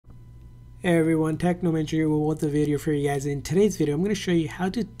Hey everyone, Technomentary with the video for you guys. In today's video, I'm going to show you how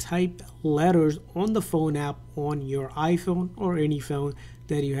to type letters on the phone app on your iPhone or any phone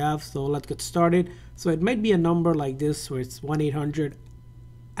that you have. So let's get started. So it might be a number like this where it's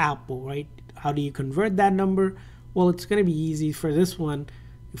 1-800-APPLE, right? How do you convert that number? Well, it's going to be easy for this one.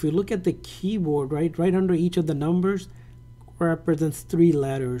 If we look at the keyboard, right under each of the numbers represents 3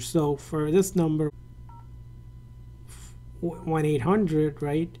 letters. So for this number, 1-800,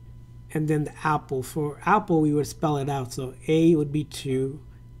 right? And then the apple. For apple, we would spell it out. So A would be 2,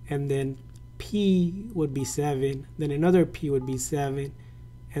 and then P would be 7, then another P would be 7,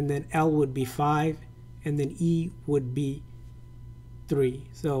 and then L would be 5, and then E would be 3.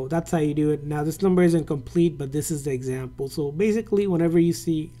 So that's how you do it. Now this number isn't complete, but this is the example. So basically, whenever you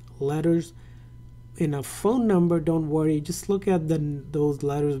see letters in a phone number, don't worry, just look at those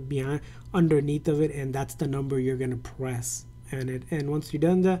letters behind underneath of it, and that's the number you're gonna press. And once you're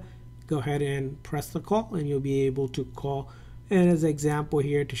done that, go ahead and press the call and you'll be able to call. And as an example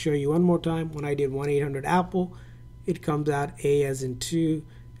here, to show you one more time, when I did 1-800-APPLE, it comes out A as in 2,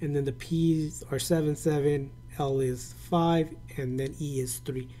 and then the P's are 7, L is 5, and then E is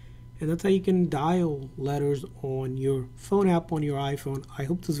 3. And that's how you can dial letters on your phone app on your iPhone. I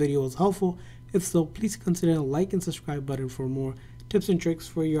hope this video was helpful. If so, please consider the like and subscribe button for more tips and tricks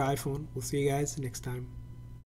for your iPhone. We'll see you guys next time.